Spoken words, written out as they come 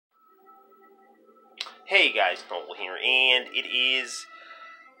Hey guys, Noel here, and it is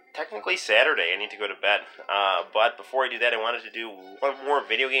technically Saturday. I need to go to bed. But before I do that, I wanted to do one more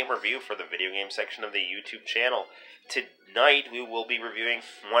video game review for the video game section of the YouTube channel. Tonight, we will be reviewing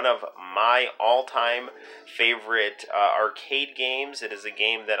one of my all-time favorite arcade games. It is a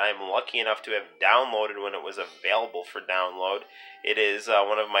game that I'm lucky enough to have downloaded when it was available for download. It is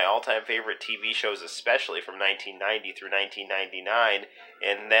one of my all-time favorite TV shows, especially from 1990 through 1999,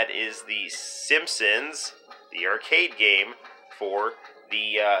 and that is the Simpsons, the arcade game for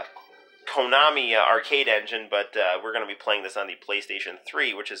the Konami arcade engine, but we're going to be playing this on the PlayStation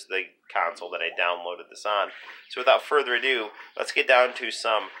 3, which is the console that I downloaded this on. So without further ado, let's get down to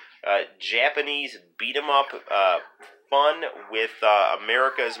some Japanese beat-em-up fun with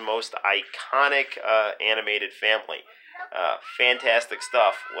America's most iconic animated family. Fantastic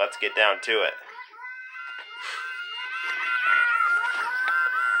stuff. Let's get down to it.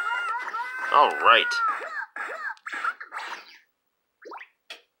 All right.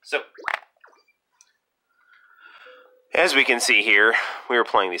 So, as we can see here, we were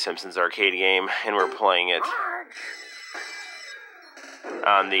playing the Simpsons Arcade Game, and we're playing it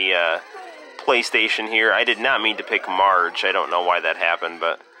on the PlayStation here. I did not mean to pick Marge. I don't know why that happened,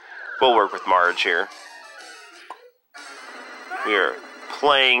 but we'll work with Marge here. We are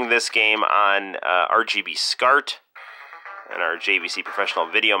playing this game on RGB SCART and our JVC Professional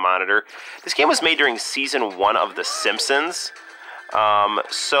Video Monitor. This game was made during Season 1 of The Simpsons.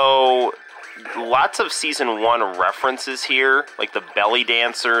 So lots of Season 1 references here, like the belly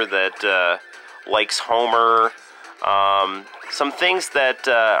dancer that likes Homer. Some things that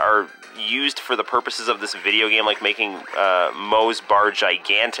are used for the purposes of this video game, like making Moe's bar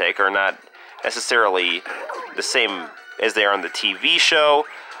gigantic, are not necessarily the same as they are on the TV show,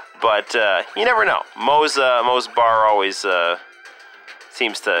 but you never know. Moe's bar always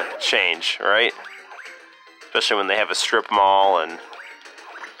seems to change, right? Especially when they have a strip mall and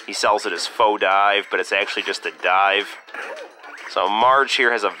he sells it as faux dive, but it's actually just a dive. So Marge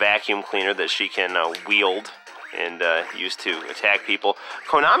here has a vacuum cleaner that she can wield and use to attack people.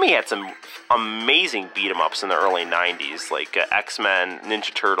 Konami had some amazing beat-em-ups in the early 90s, like X-Men,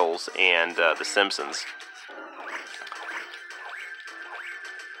 Ninja Turtles, and The Simpsons.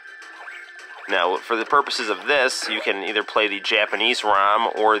 Now, for the purposes of this, you can either play the Japanese ROM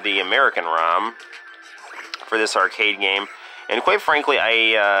or the American ROM for this arcade game. And quite frankly,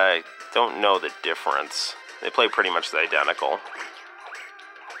 I don't know the difference. They play pretty much identical.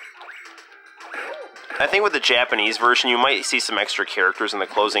 I think with the Japanese version, you might see some extra characters in the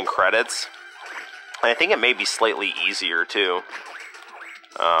closing credits. And I think it may be slightly easier, too.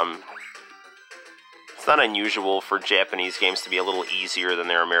 It's not unusual for Japanese games to be a little easier than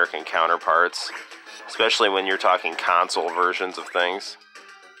their American counterparts, especially when you're talking console versions of things.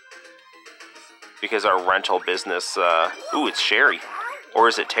 Because our rental business, ooh, it's Sherry. Or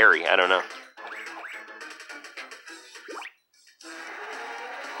is it Terry? I don't know.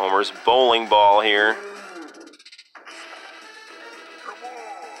 Homer's bowling ball here.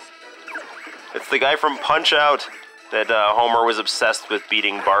 It's the guy from Punch-Out that Homer was obsessed with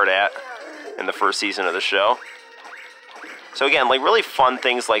beating Bart at in the first season of the show. So again, like really fun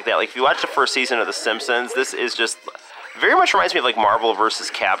things like that. Like if you watch the first season of The Simpsons, this is just very much reminds me of like Marvel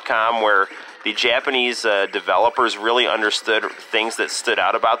vs. Capcom, where the Japanese developers really understood things that stood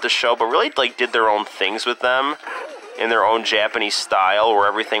out about the show, but really like did their own things with them in their own Japanese style, where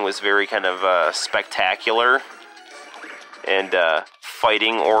everything was very kind of spectacular and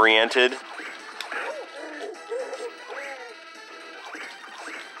fighting oriented.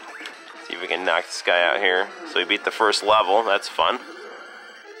 See if we can knock this guy out here. So we beat the first level. That's fun.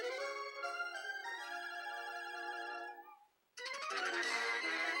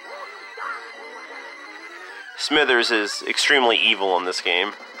 Smithers is extremely evil in this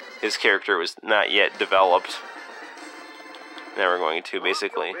game. His character was not yet developed. Now we're going to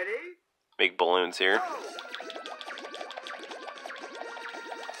basically make balloons here.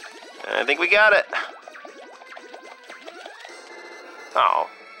 And I think we got it. Oh.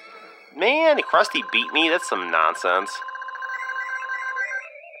 Man, Krusty beat me? That's some nonsense.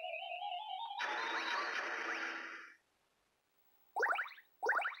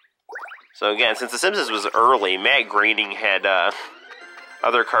 So again, since The Simpsons was early, Matt Groening had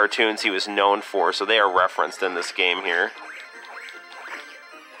other cartoons he was known for, so they are referenced in this game here.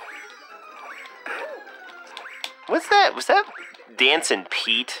 What's that? Was that Dancin'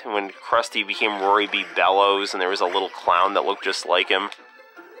 Pete when Krusty became Rory B. Bellows and there was a little clown that looked just like him?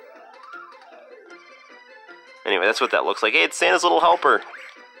 Anyway, that's what that looks like. Hey, it's Santa's little helper.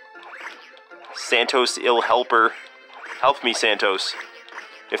 Santos ill helper. Help me, Santos.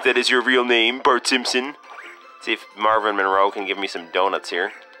 If that is your real name, Bart Simpson. See if Marvin Monroe can give me some donuts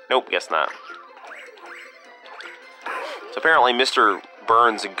here. Nope, guess not. So apparently Mr.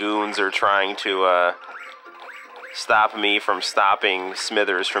 Burns' goons are trying to stop me from stopping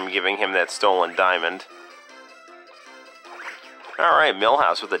Smithers from giving him that stolen diamond. Alright,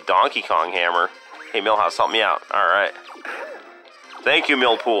 Millhouse with a Donkey Kong hammer. Hey, Millhouse, help me out. Alright. Thank you,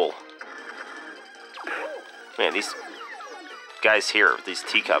 Millpool. Man, these guys here with these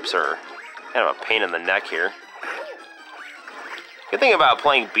teacups are kind of a pain in the neck here. Good thing about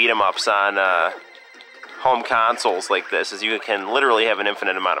playing beat-em-ups on home consoles like this is you can literally have an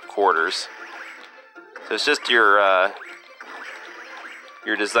infinite amount of quarters. So it's just your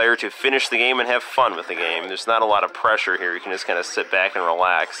desire to finish the game and have fun with the game. There's not a lot of pressure here. You can just kind of sit back and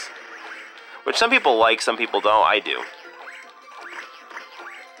relax. Which some people like, some people don't. I do.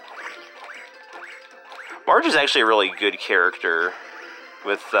 Marge is actually a really good character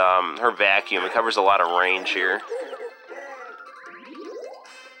with her vacuum. It covers a lot of range here.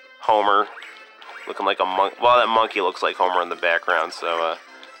 Homer, looking like a monkey. Well, that monkey looks like Homer in the background, so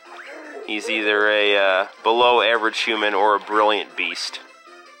he's either a below-average human or a brilliant beast.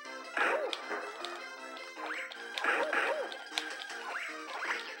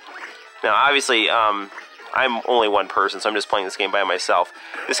 Now, obviously, I'm only one person, so I'm just playing this game by myself.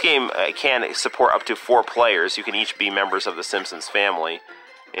 This game can support up to 4 players. You can each be members of the Simpsons family.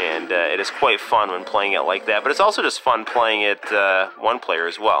 And it is quite fun when playing it like that. But it's also just fun playing it one player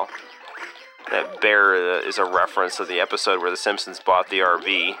as well. That bear is a reference to the episode where the Simpsons bought the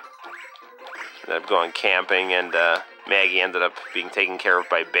RV. Ended up going camping, and Maggie ended up being taken care of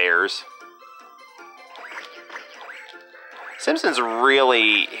by bears. Simpsons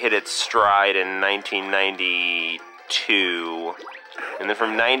really hit its stride in 1992. And then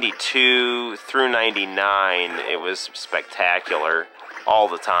from 92 through 99, it was spectacular. All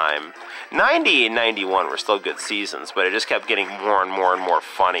the time. 90 and 91 were still good seasons, but it just kept getting more and more and more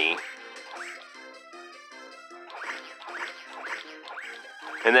funny.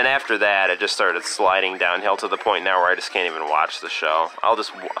 And then after that, it just started sliding downhill to the point now where I just can't even watch the show. I'll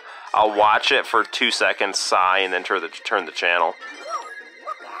watch it for 2 seconds, sigh, and then turn the channel.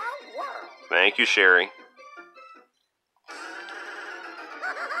 Thank you, Sherry.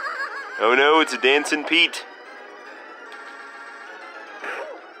 Oh no, it's a Dancing Pete.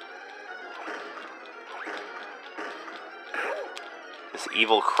 This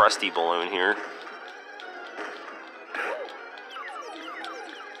evil Krusty balloon here.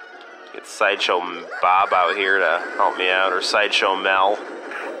 Get Sideshow Bob out here to help me out, or Sideshow Mel,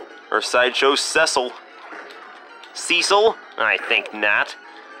 or Sideshow Cecil. Cecil? I think not.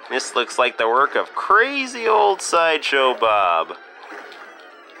 This looks like the work of crazy old Sideshow Bob.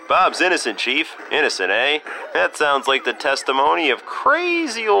 Bob's innocent, Chief. Innocent, eh? That sounds like the testimony of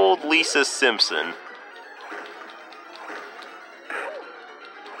crazy old Lisa Simpson.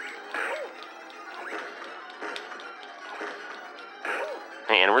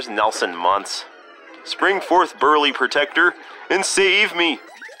 Man, where's Nelson Muntz? Spring forth, burly protector, and save me!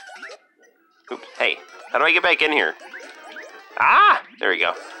 Oops, hey, how do I get back in here? Ah! There we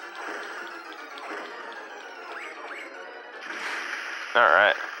go.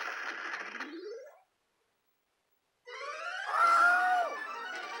 Alright.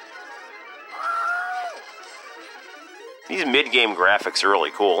 These mid-game graphics are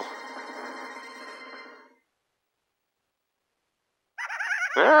really cool.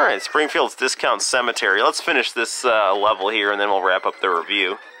 Alright, Springfield's Discount Cemetery. Let's finish this level here, and then we'll wrap up the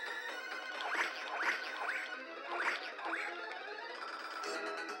review.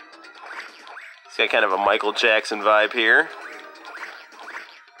 It's got kind of a Michael Jackson vibe here.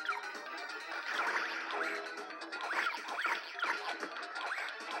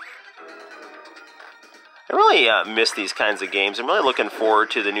 I really miss these kinds of games. I'm really looking forward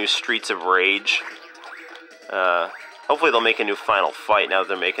to the new Streets of Rage. Hopefully they'll make a new Final Fight now that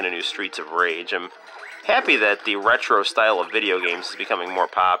they're making a new Streets of Rage. I'm happy that the retro style of video games is becoming more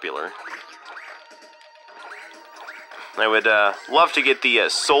popular. I would love to get the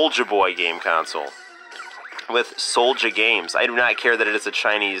Soulja Boy game console with Soulja Games. I do not care that it is a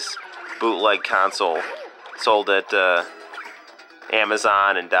Chinese bootleg console sold at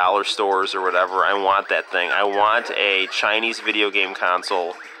Amazon and dollar stores or whatever. I want that thing. I want a Chinese video game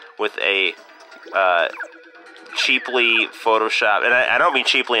console with a cheaply photoshopped, and I don't mean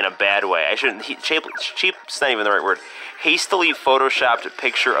cheaply in a bad way. I shouldn't. Cheap's not even the right word. Hastily photoshopped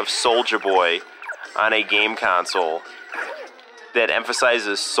picture of Soulja Boy on a game console that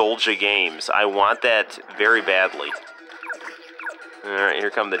emphasizes Soulja Games. I want that very badly. Alright, here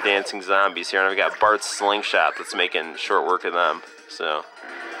come the dancing zombies here, and I've got Bart's slingshot that's making short work of them. So,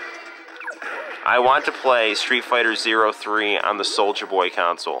 I want to play Street Fighter 03 on the Soldier Boy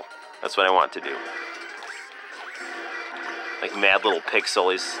console. That's what I want to do. Like mad little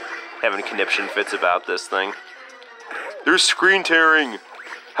Pixel, he's having conniption fits about this thing. There's screen tearing!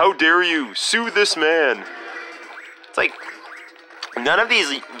 How dare you! Sue this man! It's like, none of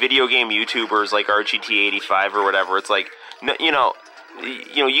these video game YouTubers like RGT85 or whatever, it's like, you know,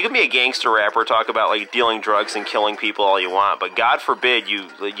 you can be a gangster rapper, talk about like dealing drugs and killing people all you want, but God forbid you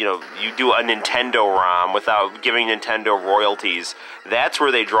do a Nintendo ROM without giving Nintendo royalties. That's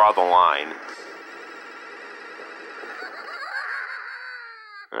where they draw the line.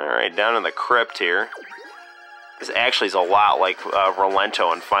 Alright, down in the crypt here. This actually is a lot like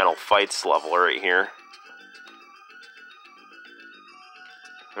Rolento and Final Fights level right here.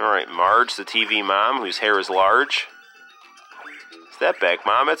 Alright, Marge, the TV mom, whose hair is large. Step back,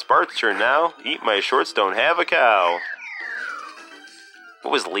 Mom. It's Bart's turn now. Eat my shorts, don't have a cow.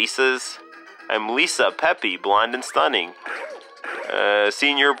 What was Lisa's? I'm Lisa Peppy, blonde and stunning.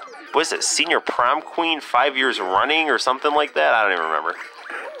 Senior, what is it? Senior prom queen 5 years running or something like that? I don't even remember.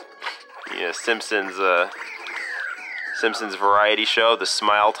 Yeah, Simpsons variety show, the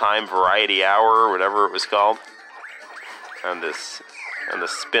Smile Time Variety Hour, or whatever it was called. On the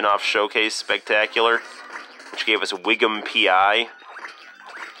spin-off showcase spectacular, which gave us Wiggum PI.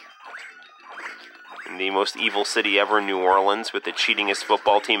 In the most evil city ever, New Orleans, with the cheatingest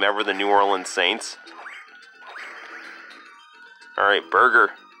football team ever, the New Orleans Saints. Alright,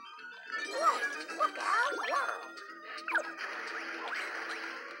 burger.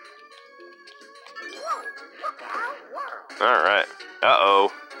 Alright.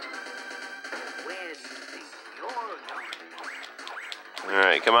 Uh-oh.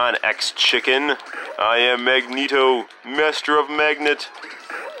 Alright, come on, X-Chicken. I am Magneto, Master of Magnet.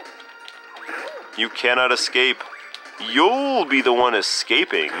 You cannot escape. You'll be the one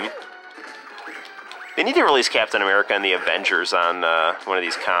escaping. They need to release Captain America and the Avengers on one of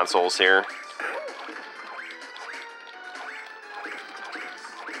these consoles here.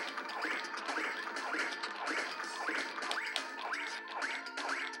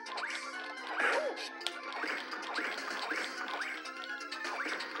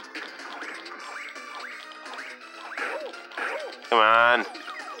 Come on.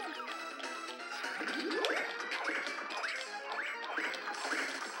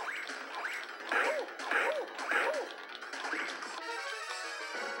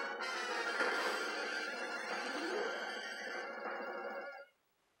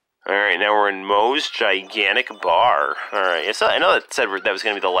 Alright, now we're in Moe's Gigantic Bar. Alright, so I know that said that was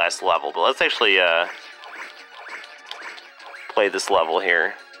going to be the last level, but let's actually play this level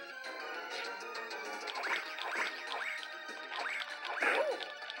here.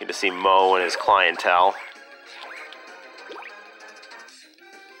 Get to see Moe and his clientele.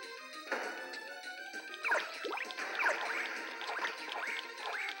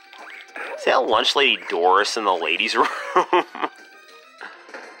 See that lunch lady Doris in the ladies' room?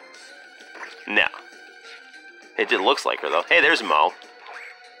 No. It looks like her, though. Hey, there's Moe.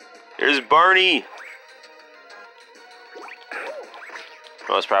 There's Barney.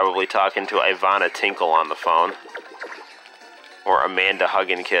 Moe's probably talking to Ivana Tinkle on the phone. Or Amanda Hug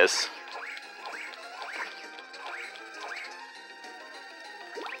and Kiss.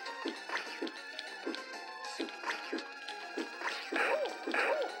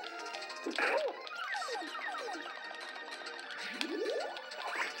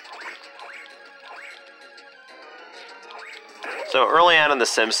 So early on in The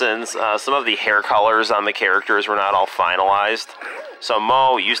Simpsons, some of the hair colors on the characters were not all finalized. So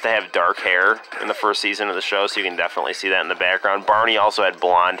Moe used to have dark hair in the first season of the show, so you can definitely see that in the background. Barney also had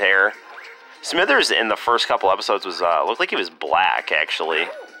blonde hair. Smithers in the first couple episodes was looked like he was black, actually.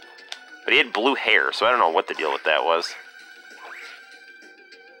 But he had blue hair, so I don't know what the deal with that was.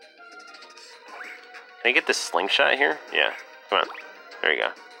 Can I get this slingshot here? Yeah, come on. There you go.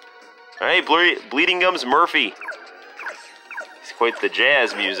 Alright, Bleeding Gums Murphy. He's quite the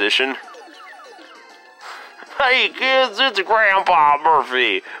jazz musician. Hey kids, it's Grandpa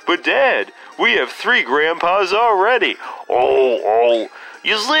Murphy. But Dad, we have 3 grandpas already. Oh,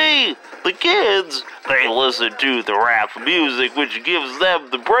 you see, the kids, they listen to the rap music which gives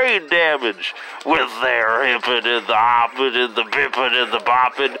them the brain damage. With their hippin' and the hoppin' and the bippin' and the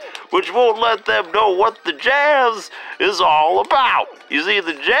boppin', which won't let them know what the jazz is all about. You see,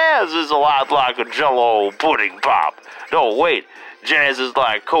 the jazz is a lot like a Jell-O pudding pop. No, wait, jazz is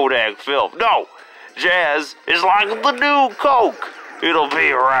like Kodak film. No! Jazz is like the new Coke. It'll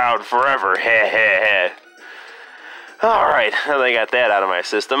be around forever. Heh heh heh. Alright, now that I got that out of my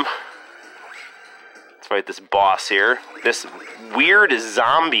system. Let's fight this boss here. This weird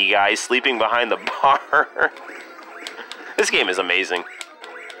zombie guy sleeping behind the bar. This game is amazing.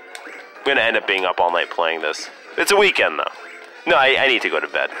 I'm going to end up being up all night playing this. It's a weekend, though. No, I need to go to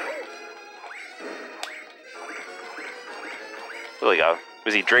bed. Really go.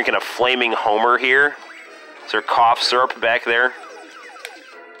 Was he drinking a flaming Homer here? Is there cough syrup back there?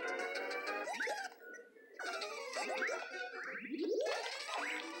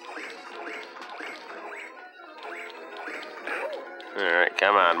 Alright,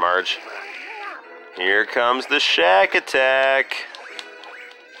 come on, Marge. Here comes the shack attack.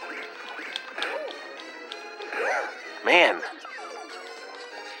 Man.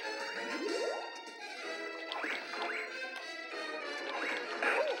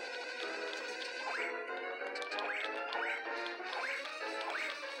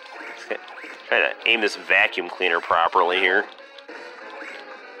 Try to aim this vacuum cleaner properly here.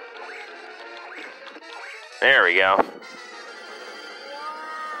 There we go.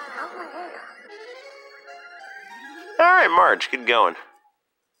 Alright, Marge, good going.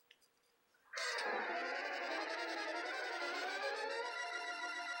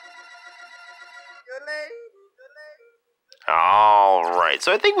 Alright,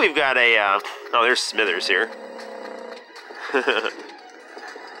 so I think we've got a, oh, there's Smithers here.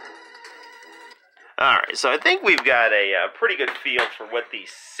 Alright, so I think we've got a pretty good feel for what The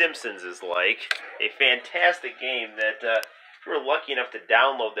Simpsons is like. A fantastic game that, if you were lucky enough to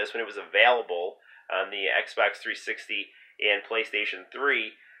download this when it was available on the Xbox 360 and PlayStation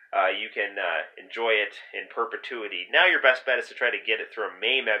 3, you can enjoy it in perpetuity. Now your best bet is to try to get it through a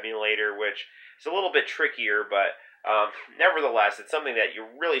MAME emulator, which is a little bit trickier, but nevertheless, it's something that you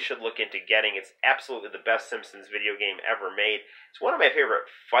really should look into getting. It's absolutely the best Simpsons video game ever made. It's one of my favorite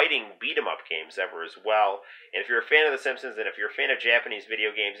fighting beat-em-up games ever as well. And if you're a fan of The Simpsons, and if you're a fan of Japanese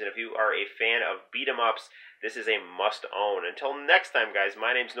video games, and if you are a fan of beat-em-ups, this is a must-own. Until next time, guys,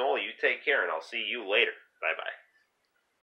 my name's Noel. You take care, and I'll see you later. Bye-bye.